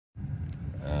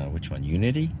Which one?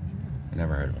 Unity? I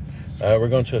never heard of them. We're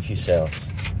going to a few sales.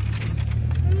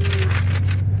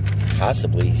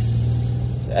 Possibly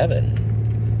 7.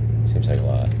 Seems like a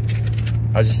lot.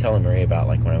 I was just telling Marie about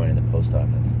like when I went in the post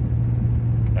office.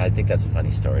 I think that's a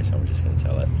funny story, so I'm just going to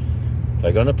tell it. So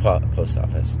I go in the post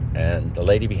office, and the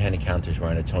lady behind the counter is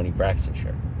wearing a Toni Braxton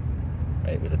shirt,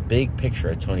 right, with a big picture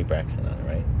of Toni Braxton on it,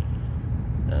 right?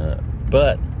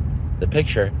 But the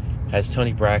picture has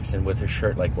Toni Braxton with her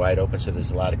shirt like wide open, so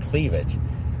there's a lot of cleavage.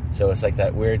 So it's like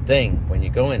that weird thing when you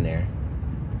go in there,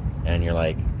 and you're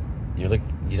like, you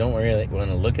don't really want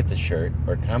to look at the shirt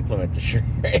or compliment the shirt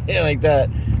like that,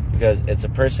 because it's a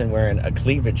person wearing a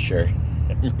cleavage shirt.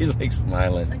 He's like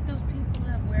smiling. It's like those people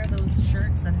that wear those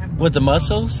shirts that have with the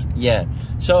muscles. Yeah.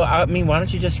 So I mean, why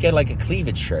don't you just get like a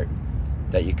cleavage shirt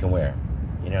that you can wear?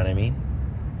 You know what I mean?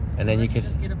 And then you could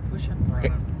just get a push-up bra.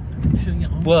 Show your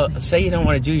own well, cleavage. say you don't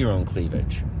want to do your own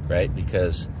cleavage, right?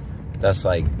 Because that's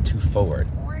like too forward.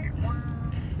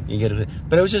 You get it,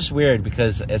 but it was just weird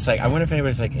because it's like I wonder if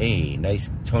anybody's like, "Hey, nice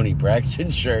Toni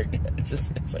Braxton shirt."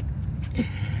 It's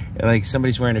like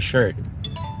somebody's wearing a shirt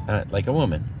like a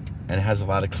woman, and it has a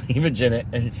lot of cleavage in it,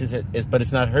 and but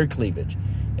it's not her cleavage;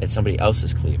 it's somebody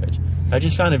else's cleavage. I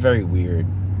just found it very weird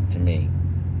to me.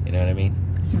 You know what I mean?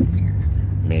 You're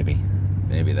weird.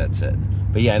 Maybe that's it.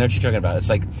 But yeah, I know what you're talking about. It's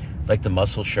like the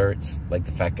muscle shirts, like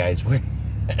the fat guys wear,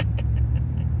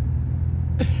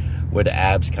 where the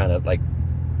abs kind of like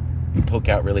poke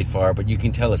out really far, but you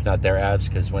can tell it's not their abs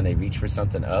because when they reach for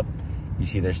something up, you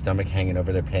see their stomach hanging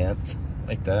over their pants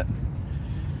like that.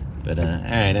 But all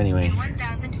right, anyway,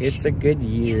 it's a good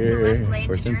year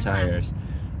for some tires.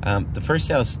 The first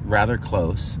sale's rather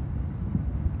close,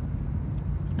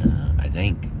 I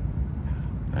think.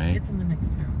 Right? It's in the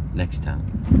next town. Next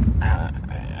town.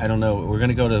 I don't know. We're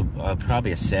gonna go to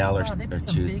probably a sale or They put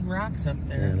some two. big rocks up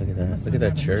there. Yeah, look at that. Look at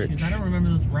that church. Issues. I don't remember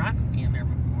those rocks being there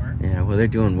before. Yeah, well, they're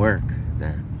doing work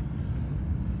there.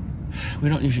 We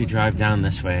don't usually drive down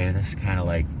this way. That's kind of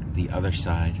like the other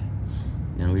side.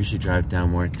 You know, we usually drive down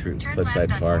more through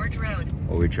Cliffside Park,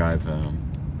 or we drive,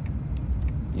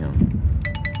 you know,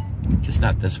 just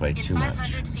not this way too much.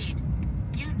 500 feet.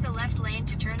 Use the left lane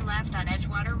to turn left on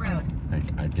Edgewater Road.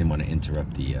 I didn't want to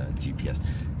interrupt the GPS.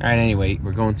 All right, anyway,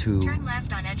 we're going to Turn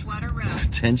left on Edgewater Road.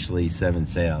 potentially 7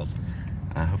 sales.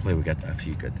 Hopefully we got a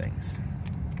few good things.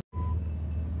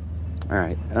 All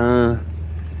right,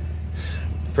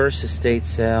 first estate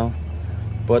sale.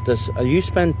 Bought this, you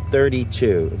spent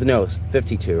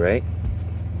 52, right?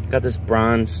 Got this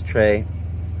bronze tray.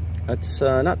 That's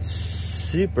not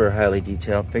super highly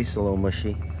detailed. Face is a little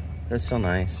mushy. That's so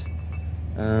nice.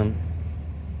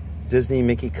 Disney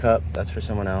Mickey cup, that's for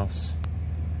someone else.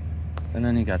 And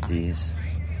then you got these.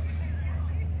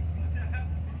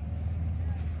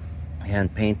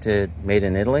 Hand painted, made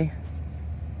in Italy.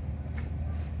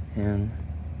 And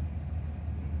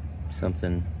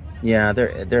something, yeah,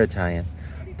 they're Italian.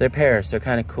 They're Pears. They're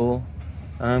kind of cool.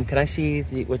 Can I see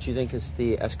what you think is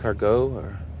the Escargot?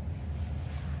 Or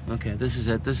okay, this is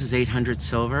it. This is 800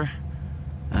 silver.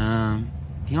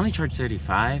 He only charged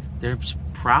 35. There's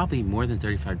probably more than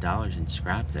 $35 in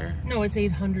scrap there. No, it's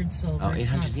 800 silver. Oh,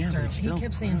 800, it's yeah, not but it's still he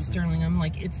kept saying sterling. I'm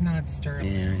like, it's not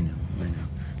sterling. Yeah, I know.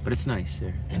 But it's nice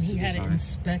there. And he had it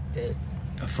inspected.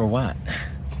 For what?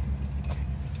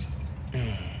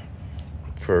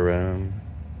 For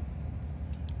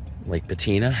like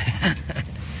patina.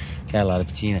 Got a lot of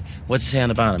patina. What's it say on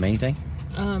the bottom? Anything?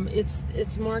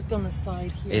 It's marked on the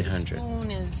side here. 800. The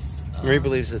spoon is. Marie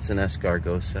believes it's an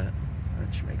Escargot set.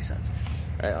 That should make sense.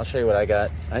 All right, I'll show you what I got.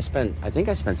 I think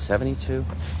I spent 72.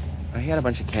 I had a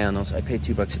bunch of candles. I paid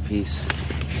 $2 a piece.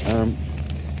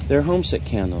 They're Homesick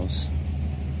candles.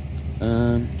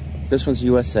 This one's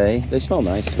USA. They smell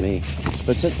nice to me.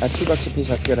 But at $2 a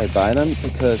piece, I figured I'd buy them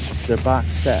because they're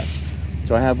box sets.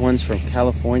 So I have ones from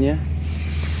California.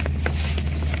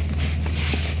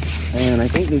 And I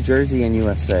think New Jersey and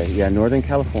USA. Yeah, Northern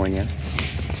California.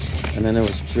 And then there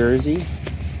was Jersey.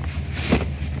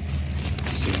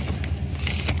 Let's see.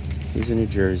 These are New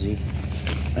Jersey.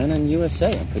 And then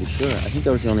USA, I'm pretty sure. I think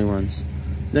those were the only ones.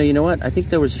 No, you know what? I think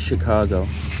there was a Chicago.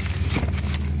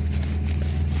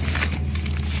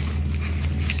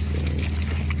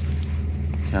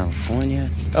 California.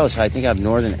 Oh, so I think I have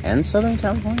Northern and Southern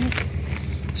California.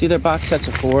 See, they're box sets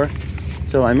of 4.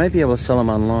 So I might be able to sell them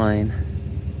online.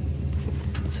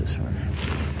 What's this one?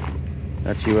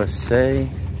 That's USA.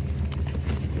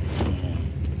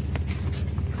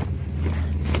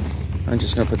 I'm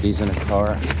just gonna put these in a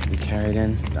car and carry it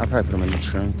in. I'll probably put them in the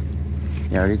trunk.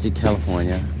 Yeah, I already did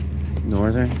California.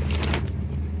 Northern.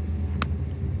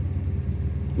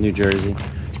 New Jersey.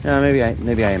 Yeah,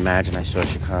 maybe I imagine I saw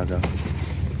Chicago.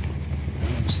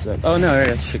 lipstick. Oh, no,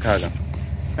 it's Chicago.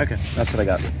 Okay, that's what I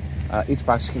got. Each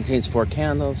box contains 4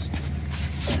 candles.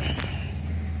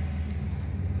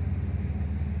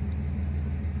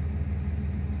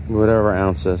 Whatever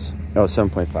ounces. Oh,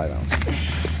 7.5 ounces.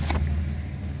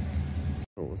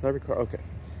 Oh, was I recording? Okay.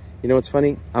 You know what's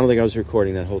funny? I don't think I was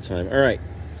recording that whole time. All right.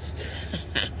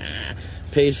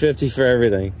 Paid $50 for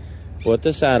everything. Bought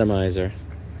this atomizer.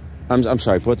 I'm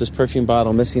sorry, bought this perfume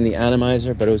bottle missing the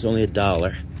atomizer, but it was only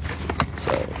 $1.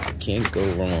 So, can't go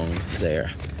wrong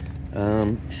there.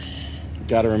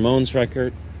 Got a Ramones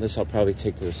record. This I'll probably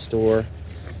take to the store.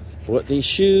 Bought these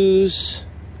shoes.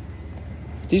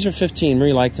 These are 15.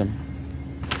 Marie liked them.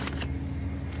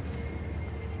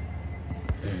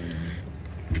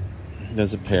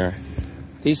 There's a pair.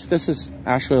 This is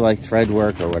actually like thread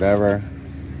work or whatever.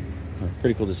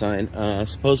 Pretty cool design.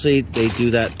 Supposedly they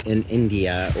do that in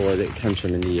India, or it comes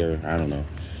from India, or I don't know.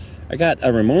 I got a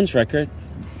Ramones record,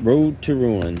 Road to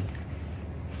Ruin.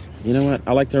 You know what?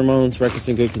 I like the Ramones records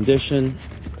in good condition.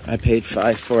 I paid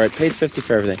 $5 for it. Paid $50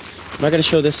 for everything. I'm not going to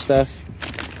show this stuff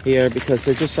here because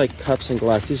they're just like cups and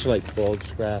glass. These are like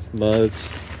bulge graph mugs.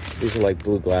 These are like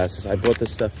blue glasses. I bought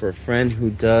this stuff for a friend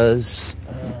who does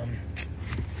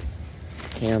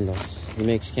candles. He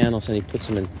makes candles and he puts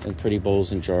them in pretty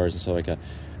bowls and jars and stuff like that.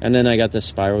 And then I got this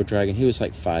Spiral Dragon. He was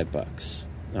like $5.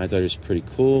 I thought he was pretty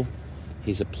cool.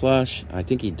 He's a plush. I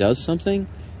think he does something.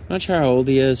 Not sure how old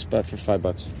he is, but for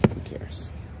 $5, who cares?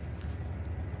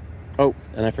 Oh,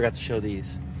 and I forgot to show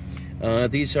these.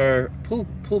 These are pool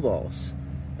balls.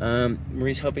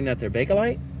 Marie's hoping that they're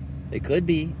Bakelite. They could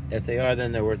be. If they are,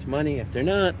 then they're worth money. If they're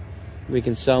not, we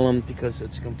can sell them because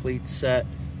it's a complete set.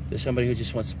 There's somebody who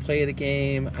just wants to play the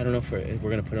game. I don't know if we're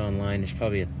going to put it online. There's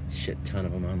probably a shit ton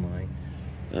of them online.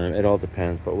 It all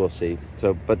depends, but we'll see.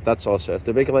 So, but that's also, if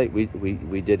they're Bakelite,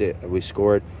 we did it. We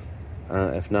scored.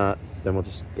 If not, then we'll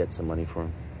just get some money for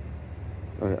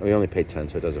them. We only paid 10,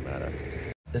 so it doesn't matter.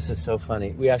 This is so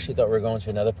funny. We actually thought we were going to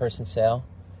another person's sale,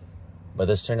 but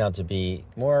this turned out to be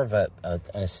more of a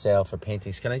sale for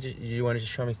paintings. Can I just, you want to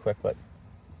just show me quick what?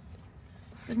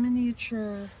 The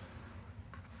miniature.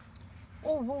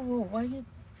 Oh, whoa, why you?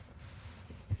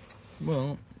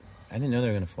 Well, I didn't know they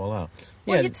were going to fall out.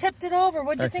 Well, Yeah. you tipped it over.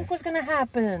 What did you think was going to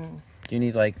happen? Do you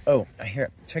need like, oh,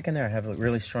 here, check in there. I have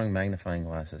really strong magnifying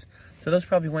glasses. So those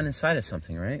probably went inside of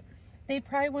something, right? They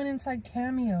probably went inside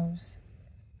cameos.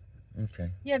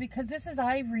 Okay. Yeah, because this is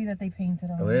ivory that they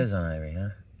painted on. Oh, it is on ivory, huh?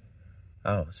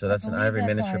 Oh, so that's an ivory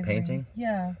miniature painting?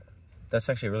 Yeah. That's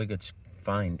actually a really good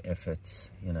find if it's,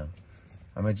 you know,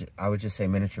 I would just say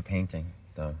miniature painting,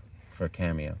 though, for a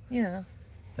cameo. Yeah.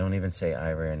 Don't even say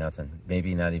ivory or nothing.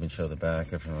 Maybe not even show the back.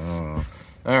 All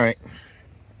right.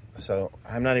 So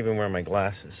I'm not even wearing my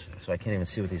glasses, so I can't even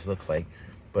see what these look like.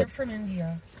 But they're from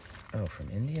India. Oh, from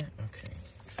India? Okay.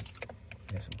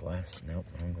 Got some glass. Nope,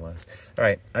 wrong glass. All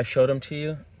right, I showed them to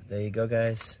you. There you go,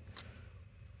 guys.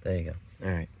 There you go.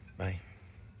 All right, bye.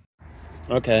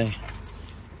 Okay.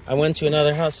 I went to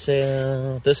another house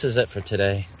sale. This is it for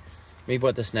today. We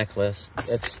bought this necklace.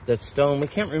 It's that stone. We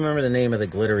can't remember the name of the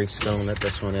glittery stone that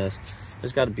this one is.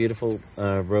 It's got a beautiful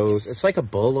rose. It's like a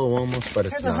bolo almost, but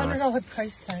it's not. There's a $100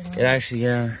 price tag on it. It actually,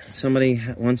 yeah. somebody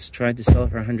once tried to sell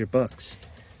it for $100.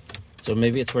 So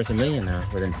maybe it's worth $1 million now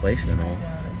with inflation and all.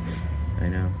 I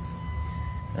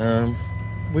know.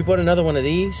 We bought another one of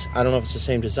these. I don't know if it's the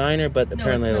same designer, but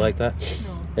apparently I like that.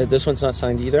 No. This one's not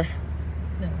signed either?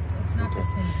 No, it's not the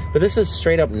same. But this is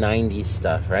straight up 90s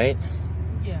stuff, right?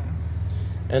 Yeah.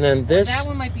 And then this... Well, that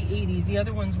one might be 80s. The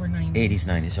other ones were 90s. 80s,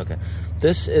 90s, okay.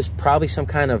 This is probably some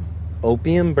kind of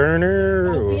opium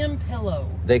burner. Opium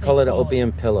pillow. They call it an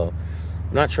opium pillow.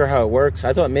 I'm not sure how it works.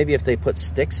 I thought maybe if they put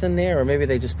sticks in there, or maybe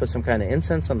they just put some kind of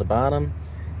incense on the bottom.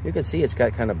 You can see it's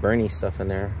got kind of burny stuff in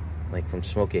there, like from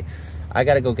smoky. I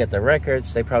got to go get the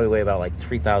records. They probably weigh about like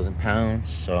 3,000 pounds.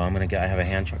 So I have a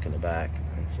hand truck in the back.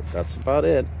 That's about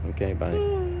it. Okay,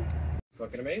 bye.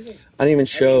 Fucking amazing. I didn't even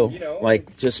show,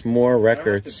 like, just more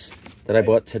records that I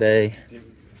bought today.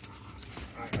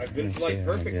 I've been like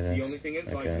perfect. The only thing is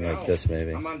okay, now, like this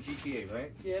maybe. I'm on GTA,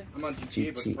 right? Yeah. I'm on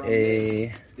GTA. But the problem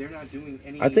is, they're not doing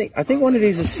any. I think one of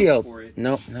these is sealed.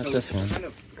 No, not so this one. kind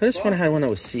of Could have sworn I had one that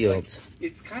was sealed. Like,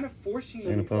 it's kind of forcing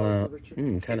Kind you of pull out.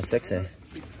 Kind of sexy. It's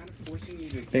kind of forcing you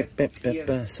to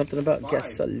get Something about vibe.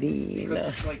 gasoline.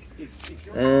 Because, like, if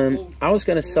you're I was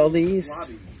gonna sell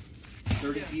these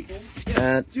 30 people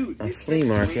at dude, a flea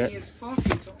market. As fuck.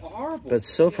 It's horrible. But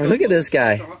so far, look at this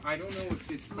guy. I don't know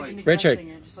if it's like Richard.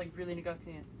 Just like really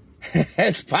neglecting it.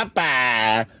 It's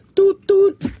Papa. Toot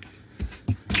toot.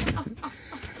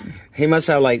 He must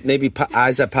have like maybe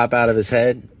eyes that pop out of his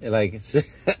head. Like,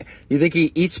 you think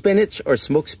he eats spinach or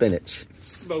smokes spinach?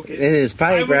 Smoke it. In his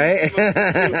pipe, right?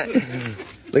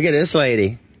 Look at this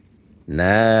lady.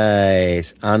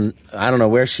 Nice. I don't know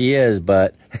where she is,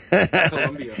 but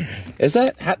Colombia. Is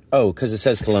that? Oh, because it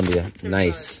says Colombia.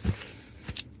 Nice.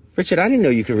 Richard, I didn't know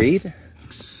you could read.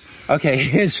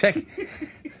 Okay, check.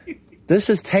 This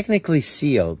is technically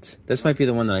sealed. This might be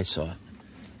the one that I saw.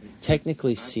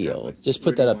 Technically sealed. Just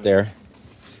put that up there.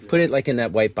 Put it like in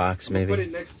that white box, maybe. Put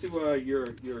it next to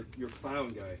your clown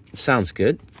guy. Sounds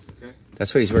good. Okay.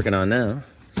 That's what he's working on now.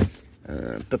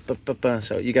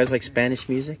 So you guys like Spanish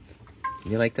music?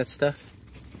 You like that stuff?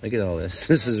 Look at all this.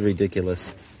 This is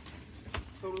ridiculous.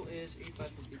 Total is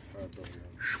 $85.50.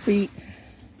 Sweet.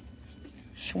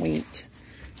 Sweet.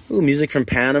 Ooh, music from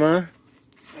Panama.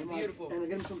 Beautiful. And I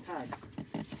get him some tags.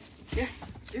 Yeah,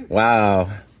 dude. Wow.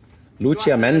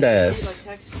 Lucia Mendez.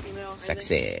 Like text, email,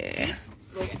 Sexy.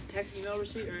 like text, email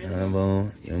receipt or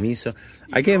anything? Yomiso.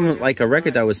 I gave him like a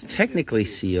record that was technically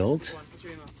sealed. What's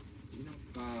your email?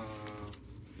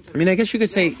 I mean, I guess you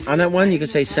could say, on that one, you could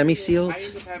say semi-sealed. I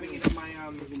end up having it in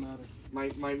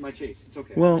my chase. It's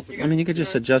okay. Well, I mean, you could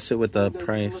just adjust it with the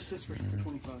price.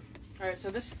 Alright,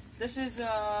 so this is,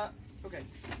 okay.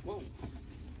 Whoa.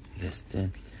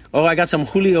 Listed. Oh, I got some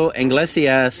Julio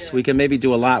Iglesias. We can maybe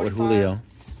do a lot with Julio.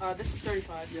 This is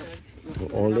 35, you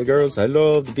said. All the girls I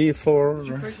loved before. Did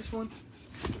you purchase this one?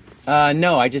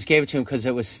 No, I just gave it to him because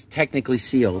it was technically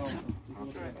sealed.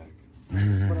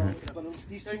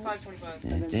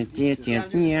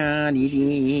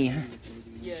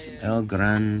 El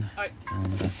Gran.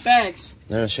 Bags.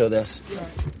 Let me show this.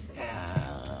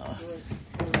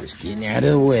 Just getting out of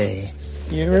the way.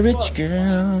 You're a rich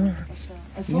girl.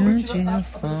 You're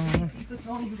beautiful.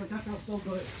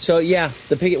 So yeah,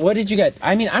 the pig. What did you get?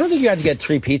 I mean, I don't think you had to get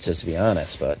 3 pizzas to be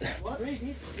honest, but 3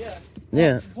 pizzas, yeah.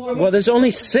 yeah. Well, there's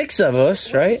only 6 of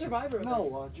us, right? No,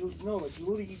 like you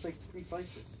literally eat like 3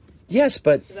 slices. Yes,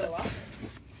 but. Is that a lot?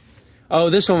 Oh,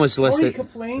 this one was Or he listed.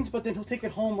 complains, but then he'll take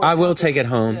it home. I will take it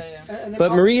home. Yeah.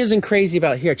 But Marie isn't crazy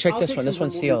about here. Check this one. This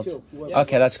one's sealed.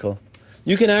 Okay, that's cool.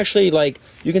 You can actually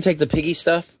you can take the piggy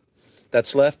stuff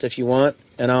that's left if you want,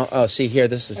 and I'll see here.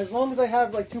 This is as long as I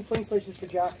have like 2 plain slices for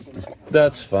Jackson.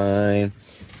 That's fine.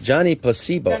 Johnny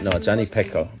Placebo. No, Johnny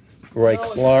Pecco. Roy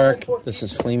Clark. This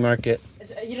is Flea Market.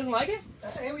 He doesn't like it?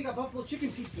 And we got buffalo chicken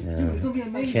pizza. Yeah. Dude, it's gonna be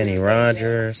amazing. Kenny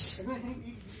Rogers.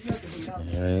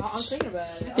 I'm thinking about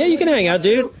it. Yeah, you can hang out,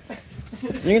 dude. You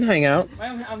can hang out.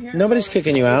 I'm hearing Nobody's about,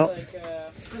 kicking you out.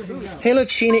 Like, Hey, look,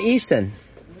 Sheena Easton.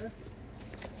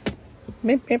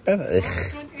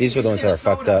 These were the ones that are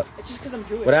fucked up. It's just 'cause I'm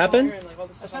Jewish. What happened? Like, all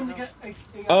this stuff It's time to get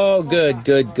Oh, good.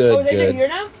 Oh, is AJ here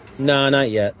now? No, not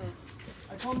yet.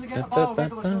 I told him to get a bottle of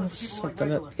regular soda.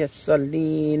 People like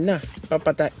Gasolina.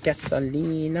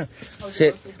 Gasolina.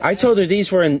 See, I told her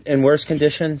these were in worse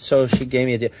condition, so she gave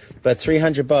me a deal. But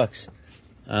 $300.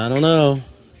 I don't know.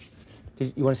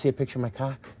 You want to see a picture of my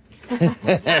cock? No,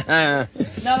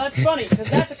 that's funny, because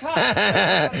that's a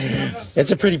cock. It's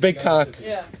a pretty big cock.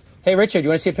 Yeah. Hey, Richard, you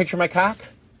want to see a picture of my cock?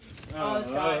 Oh,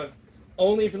 this guy.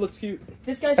 Only if it looks cute.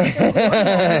 This guy's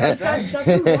stuck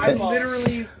too I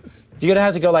literally. You're going to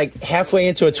have to go like halfway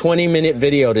into a 20-minute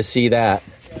video to see that.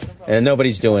 And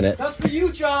nobody's doing it. That's for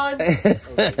you, John. I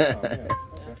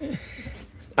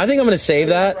think I'm going to save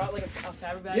that.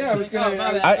 Yeah, I was gonna.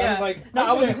 I was like, no,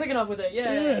 I wasn't quick enough with it.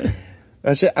 Yeah.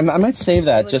 I might save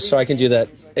that just so I can do that.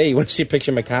 Hey, you want to see a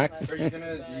picture of my cock? Are you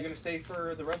gonna stay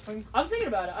for the wrestling? I'm thinking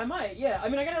about it. I might. Yeah. I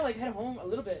mean, I gotta like head home a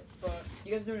little bit, but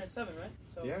you guys are doing it at 7, right?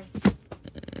 So. Yeah.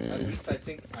 At least I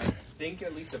think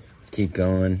at least. Let's keep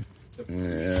going.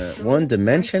 One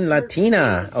Dimension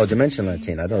Latina. Oh, Dimension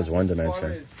Latina. I thought it was One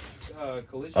Dimension.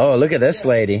 Oh, look at this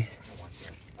lady.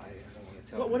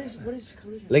 What is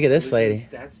collision? Look at this lady.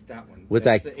 That's that one. With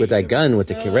that gun with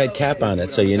the red cap on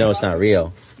it, so you know it's not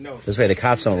real. This way the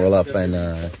cops don't roll up and.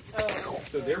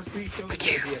 So their pre-show is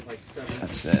gonna be at like 7.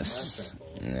 What's this?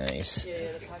 Nice.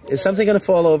 Is something gonna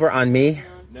fall over on me?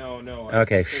 No.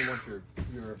 Okay.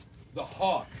 You're the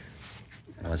Hawk.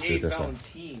 Let's do it this one.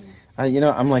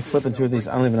 I'm like flipping through these.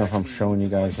 I don't even know if I'm showing you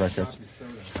guys records.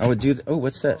 I would do. Oh,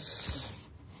 what's this?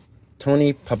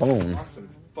 Tony Pabon. Awesome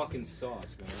fucking sauce,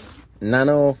 man.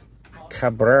 Nano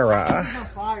Cabrera.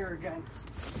 Fire again.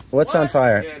 What's on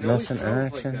fire? Yeah, Nelson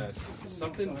Action. Like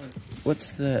something.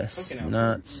 What's this?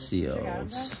 Not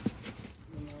sealed.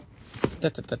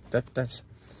 That's.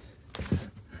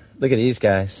 Look at these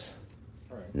guys.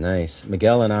 Nice.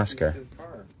 Miguel and Oscar.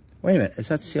 Wait a minute. Is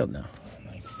that sealed now?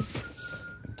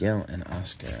 Miguel and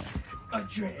Oscar.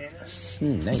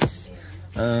 Nice.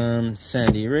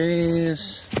 Sandy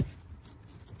Reyes.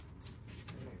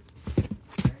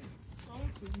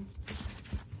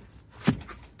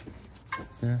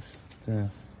 this.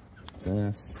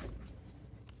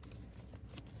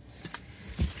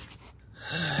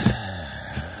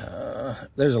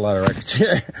 There's a lot of records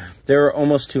here. There were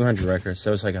almost 200 records,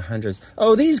 so it's like 100.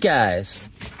 Oh, these guys.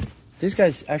 These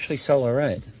guys actually sell all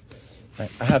right.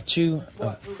 I have two.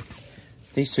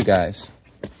 These two guys.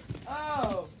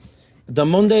 Oh. The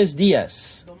Mondes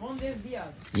Diaz. The Mondes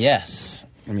Diaz. Yes.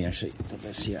 Let me actually put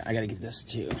this here. I gotta give this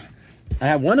to you. I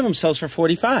have one of them sells for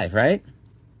 45, right?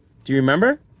 Do you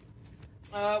remember?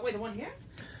 Wait, the one here?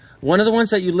 One of the ones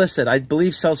that you listed, I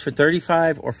believe, sells for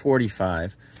 35 or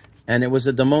 45, and it was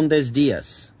a Mondes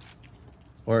Diaz,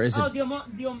 or is it?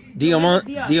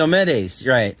 Diomedes,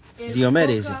 right?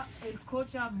 Diomedes.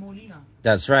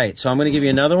 That's right. So I'm going to give you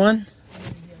another one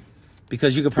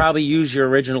because you could probably use your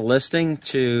original listing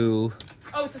to.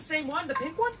 Oh, it's the same one, the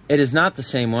pink one? It is not the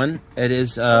same one. It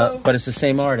is, but it's the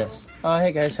same artist. Oh,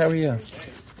 hey guys, how are you?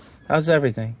 How's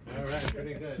everything? All right,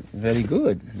 pretty good. Very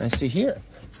good. Nice to hear.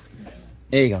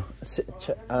 There you go.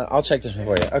 I'll check this one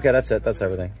for you. Okay, that's it. That's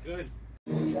everything. Good.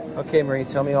 Okay, Marie,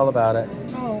 tell me all about it.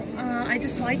 Oh, I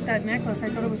just liked that necklace. I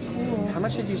thought it was cool. How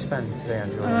much did you spend today on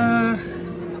jewelry?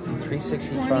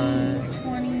 365.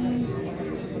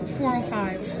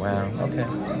 405. Wow. Okay.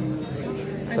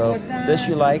 So this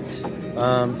you liked.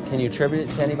 Can you attribute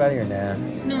it to anybody or nah?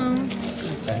 No.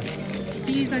 Okay.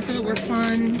 These I thought were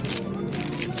fun.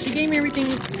 She gave me everything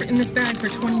in this bag for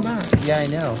 20 bucks. Yeah, I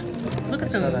know. Look at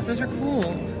those. Those are cool.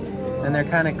 And they're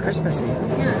kind of Christmassy.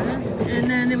 Yeah. And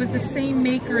then it was the same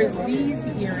maker as these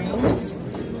earrings.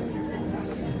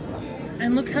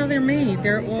 And look how they're made.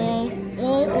 They're all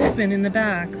open in the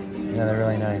back. Yeah, they're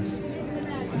really nice.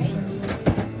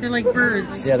 They're like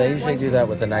birds. Yeah, they usually do that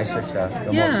with the nicer stuff,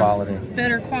 the more quality.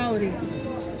 Better quality.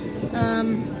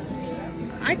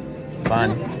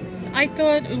 Fun. I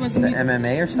thought it was the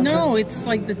MMA or something. No, it's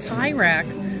like the tie rack.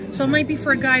 So it might be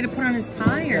for a guy to put on his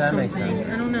tie or something. Makes sense.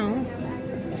 I don't know.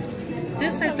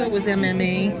 This I thought was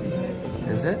MMA.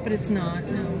 Is it? But it's not.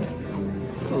 No.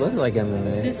 It looks like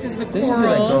MMA. This is the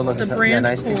coral, the branch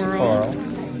nice piece of coral.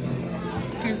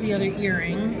 Here's the other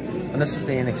earring. And this was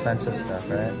the inexpensive stuff,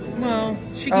 right? Well,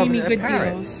 she gave me good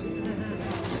parrots.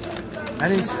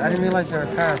 deals. I didn't realize they were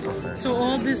parrots at first. So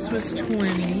all this was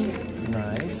 20.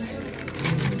 Nice.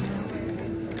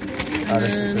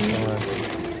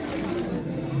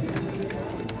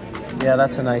 Yeah,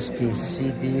 that's a nice piece.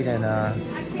 Seed bead and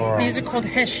coral. These are called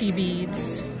Heshi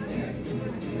beads.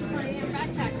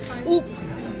 Ooh.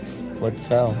 What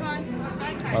fell?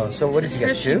 Oh, so what did you get?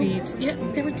 Heshi 2? beads. Yeah,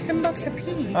 they were $10 a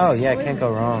piece. Oh yeah, can't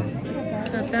go wrong.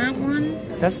 Got that one.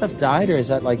 Is that stuff dyed or is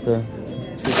that like the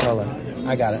true color?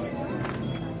 I got it.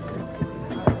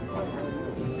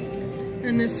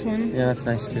 And this one. Yeah, that's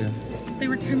nice too. They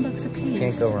were $10 a piece.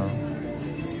 Can't go wrong.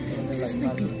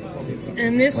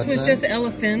 And this was just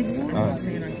elephants. I'm Oh.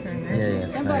 saying on camera. Yeah,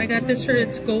 it's nice. I got this for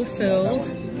its gold filled.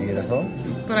 Beautiful.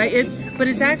 But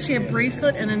it's actually a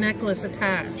bracelet and a necklace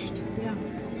attached.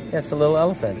 Yeah, it's a little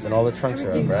elephant and all the trunks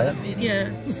are up, right?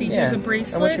 Yeah. See, here's a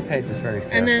bracelet. And what you paid was very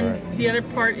fair. And then the other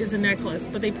part is a necklace,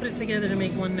 but they put it together to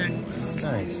make one necklace.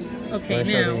 Nice. Okay,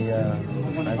 now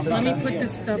let me put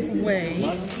this stuff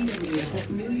away.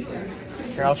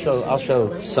 Here, I'll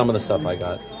show some of the stuff I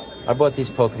got. I bought these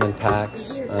Pokemon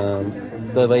packs.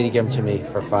 The lady gave them to me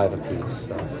for $5 a piece.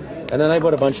 So. And then I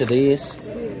bought a bunch of these.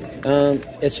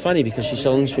 It's funny because she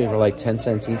sold them to me for like 10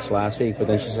 cents each last week, but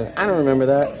then she said, I don't remember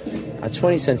that.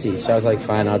 20 cents each. So I was like,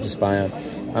 fine, I'll just buy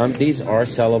them. These are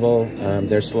sellable.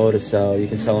 They're slow to sell. You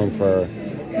can sell them for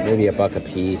maybe $1 a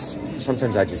piece.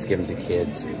 Sometimes I just give them to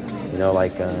kids. You know,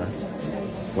 like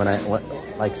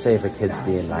like say if a kid's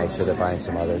being nice or they're buying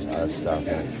some other stuff.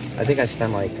 I think I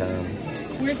spent like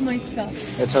where's my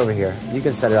stuff? It's over here. You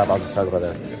can set it up. I'll just talk about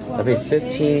this. I paid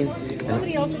 15.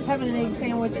 Somebody else was having an egg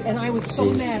sandwich, and I was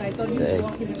so mad. I thought he was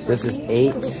walking. This is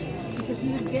 8. Because he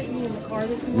was getting me in the car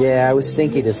this morning. Yeah, I was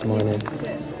stinky this morning.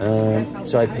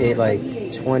 So I paid like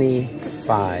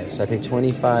 25. So I paid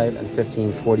 25 and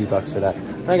 15, $40 for that.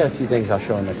 And I got a few things I'll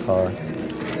show in the car.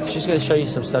 She's going to show you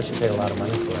some stuff she paid a lot of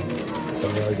money for.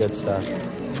 Some really good stuff.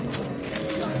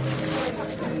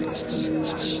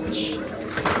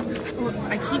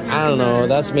 I don't know.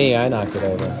 That's me. I knocked it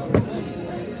over.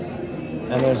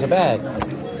 And there's a bag.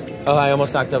 Oh, I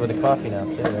almost knocked over the coffee now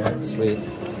too. That's sweet.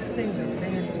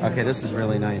 Okay, this is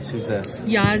really nice. Who's this?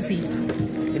 Yazzi.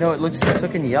 You know, it's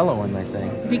looking yellow on my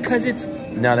thing. Because it's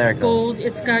no, there it gold. goes.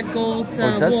 It's got gold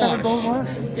Oh, it does have a gold wash.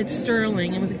 wash? It's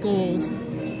sterling and with gold.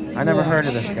 I never heard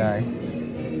of this guy.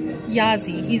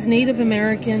 Yazzi. He's Native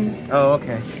American. Oh,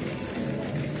 okay.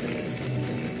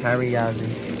 Harry Yazzi.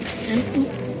 And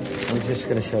I'm just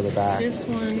gonna show the back. This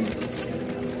one.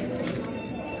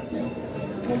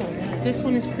 Oh my God. This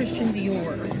one is Christian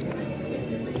Dior.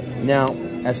 Now,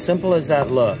 as simple as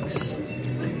that looks,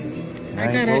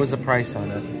 right? What was the price on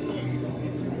it?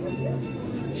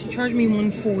 She charged me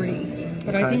 $140,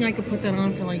 but Okay. I think I could put that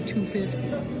on for like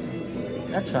 $250.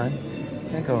 That's fine.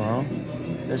 Can't go wrong.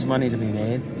 There's money to be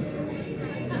made.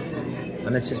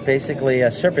 And it's just basically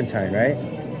a serpentine, right?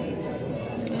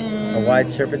 A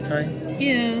wide serpentine?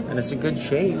 Yeah. And it's a good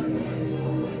shape.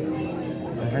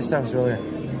 Her stuff's really...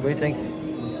 What do you think?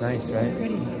 It's nice, right?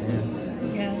 Pretty. Yeah.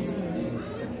 Yeah.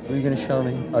 What are you going to show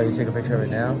me? Oh, you take a picture of it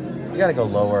now? You got to go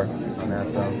lower on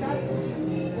that, though.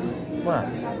 What?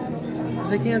 Because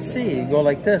they can't see. You go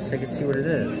like this, they can see what it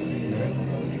is.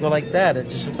 You go like that, it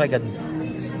just looks like a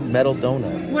metal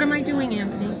donut. What am I doing,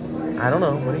 Anthony? I don't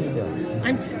know. What are you doing?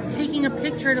 I'm taking a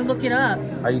picture to look it up.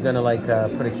 Are you going to, like,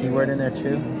 put a keyword in there,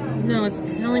 too? No, it's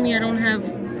telling me I don't have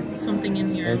something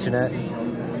in here. Internet?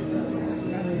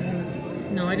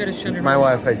 No, I gotta shut it My off.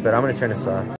 Wi-Fi's better. I'm gonna turn this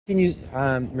off. Can you?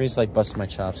 Marie's like busting my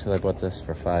chops because I bought this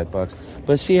for $5.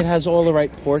 But see, it has all the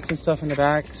right ports and stuff in the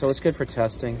back, so it's good for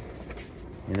testing.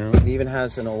 You know, it even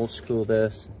has an old school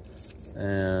this,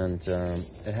 and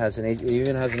it has it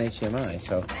even has an HDMI.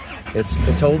 So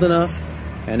it's old enough,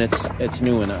 and it's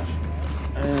new enough.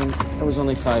 And it was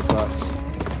only $5. I'm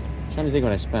trying to think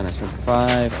what I spent. I spent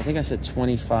 $5. I think I said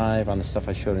 25 on the stuff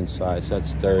I showed inside, so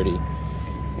that's 30.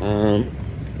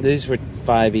 These were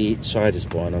 $5 each, so I just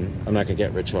bought them. I'm not gonna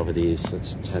get rich over these.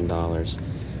 That's $10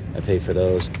 I paid for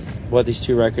those. Bought these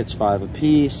 2 records, $5 a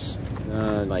piece,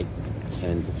 like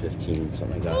 10 to 15,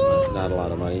 something like that. Not a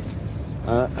lot of money.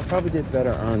 I probably did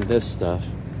better on this stuff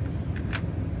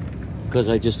because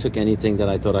I just took anything that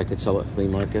I thought I could sell at flea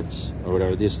markets or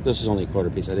whatever. This is only a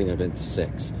quarter piece. I think I've been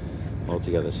 6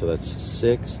 altogether. So that's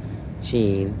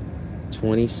 16,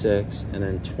 26, and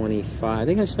then 25. I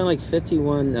think I spent like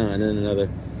 51, and then another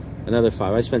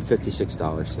 5. I spent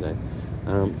 $56 today.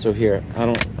 So here,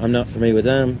 I'm not familiar with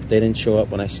them. They didn't show up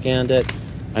when I scanned it.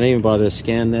 I didn't even bother to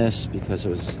scan this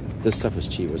because this stuff was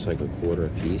cheap. It was like a quarter a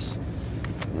piece.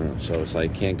 So it's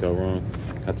like, can't go wrong.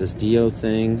 Got this Dio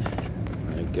thing.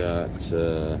 I got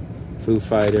Foo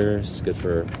Fighters. Good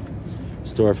for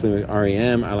store flea.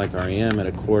 REM. I like REM at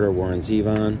a quarter. Warren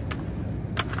Zevon.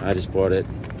 I just bought it.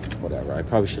 Whatever. I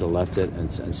probably should have left it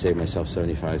and saved myself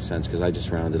 75 cents because I just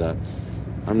rounded up.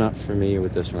 I'm not familiar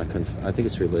with this one. I think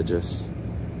it's religious.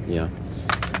 Yeah.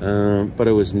 But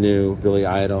it was new. Billy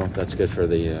Idol. That's good for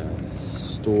the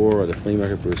store or the flea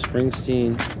market. Bruce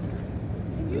Springsteen.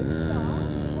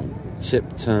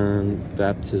 Tipton.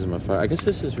 Baptism of Fire. I guess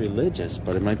this is religious,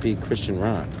 but it might be Christian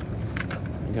rock.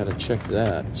 I gotta check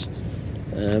that.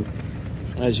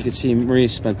 As you can see, Marie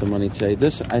spent the money today.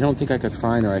 This, I don't think I could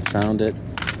find, or I found it.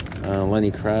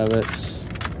 Lenny Kravitz.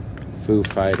 Foo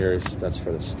Fighters, that's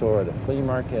for the store, the flea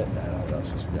market. I don't know what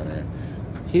else is down there.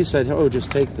 He said, "Oh, just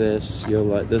take this. You'll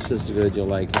like. This is good. You'll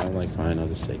like it." I'm like, "Fine, I'll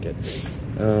just take it."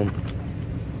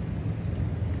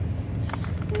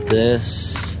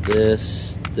 This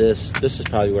is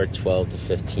probably worth 12 to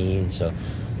 15. So,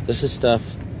 this is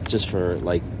stuff just for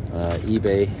like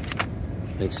eBay.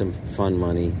 Make some fun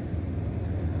money.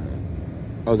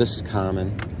 Oh, this is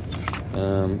common.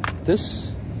 This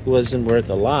wasn't worth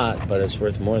a lot, but it's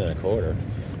worth more than a quarter.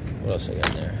 What else I got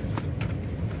in there?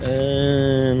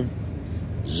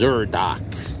 Zerdok.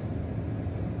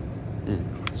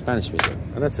 Spanish music.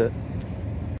 And that's it.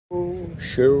 Oh,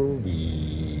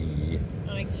 Sherry.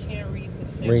 I can't read the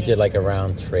thing. Marie did like a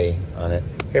round 3 on it.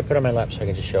 Here, put it on my lap so I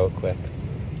can just show it quick.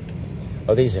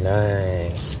 Oh, these are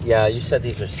nice. Yeah, you said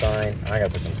these are signed. I gotta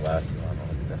put some glasses on. Look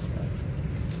at this stuff.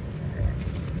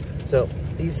 So,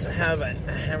 these have a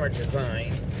hammer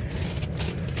design.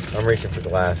 I'm reaching for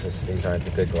glasses. These aren't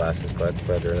the good glasses, but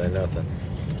better than nothing.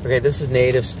 Okay, this is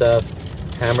native stuff.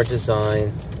 Hammer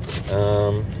design.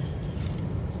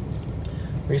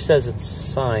 He says it's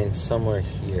signed somewhere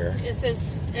here. It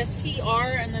says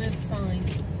STR and then it's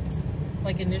signed.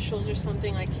 Like initials or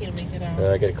something. I can't make it out.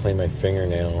 I gotta clean my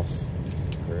fingernails.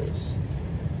 Gross.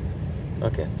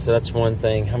 Okay, so that's one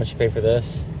thing. How much you pay for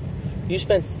this? You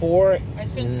spent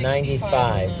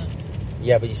 $4.95.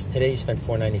 Yeah, but today you spent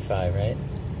 $4.95, right?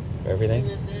 For everything. And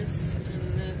then this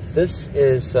and this. This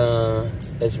is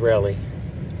Israeli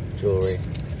jewelry.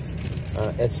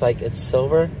 It's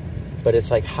silver, but it's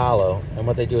like hollow. And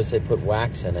what they do is they put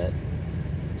wax in it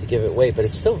to give it weight, but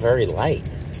it's still very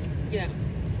light. Yeah.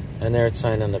 And there it's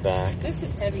signed on the back. This is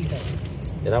heavy though.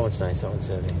 Yeah, that one's nice. That one's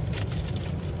heavy.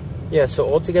 Yeah, so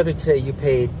altogether today you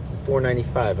paid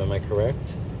 $4.95. Am I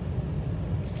correct?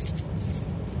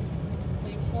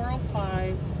 Like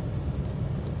 $4.05.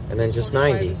 And then just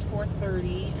 $90. Is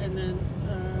 $4.30, and then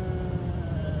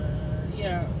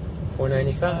yeah.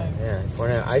 $4.95. Yeah,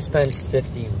 $4.95. I spent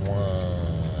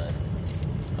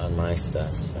 $51 on my stuff.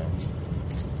 So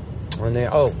when they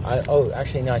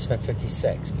actually no, I spent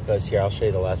 $56 because here I'll show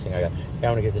you the last thing I got. Yeah,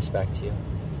 I want to give this back to you.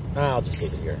 I'll just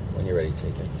leave it here when you're ready to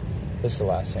take it. This is the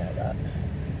last thing I got.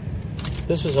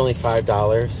 This was only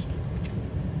 $5.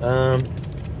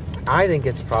 I think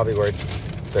it's probably worth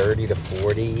 30 to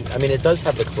 40. I mean, it does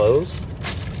have the clothes.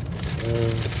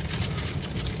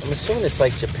 I'm assuming it's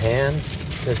like Japan.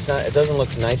 It's not. It doesn't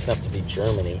look nice enough to be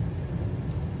Germany.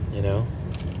 You know,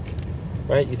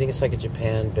 right? You think it's like a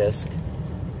Japan Bisque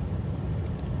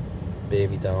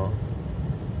baby doll?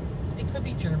 It could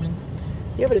be German.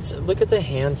 Yeah, but it's look at the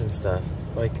hands and stuff.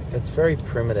 Like it's very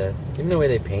primitive. Even the way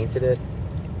they painted it,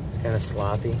 it's kind of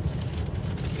sloppy.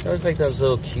 It was like those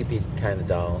little Cupid kind of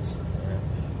dolls.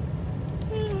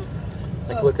 You know?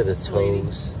 Like look at the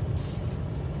toes.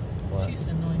 What? She used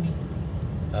to annoy me.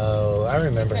 Oh, I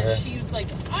remember her. She was like,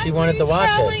 she wanted the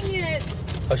watches. It.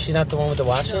 Oh, she's not the one with the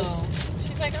watches? No.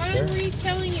 She's like, I'm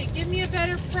reselling it. Give me a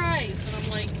better price. And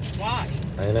I'm like, why?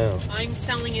 I know. I'm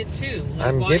selling it too. Like,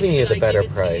 I'm giving you the better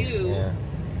price. Yeah.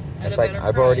 It's like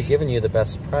I've already given you the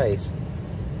best price,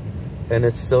 and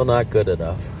it's still not good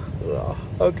enough. Ugh.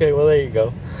 Okay, well there you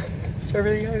go. That's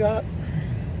everything I got.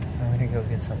 I'm gonna go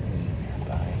get something to eat.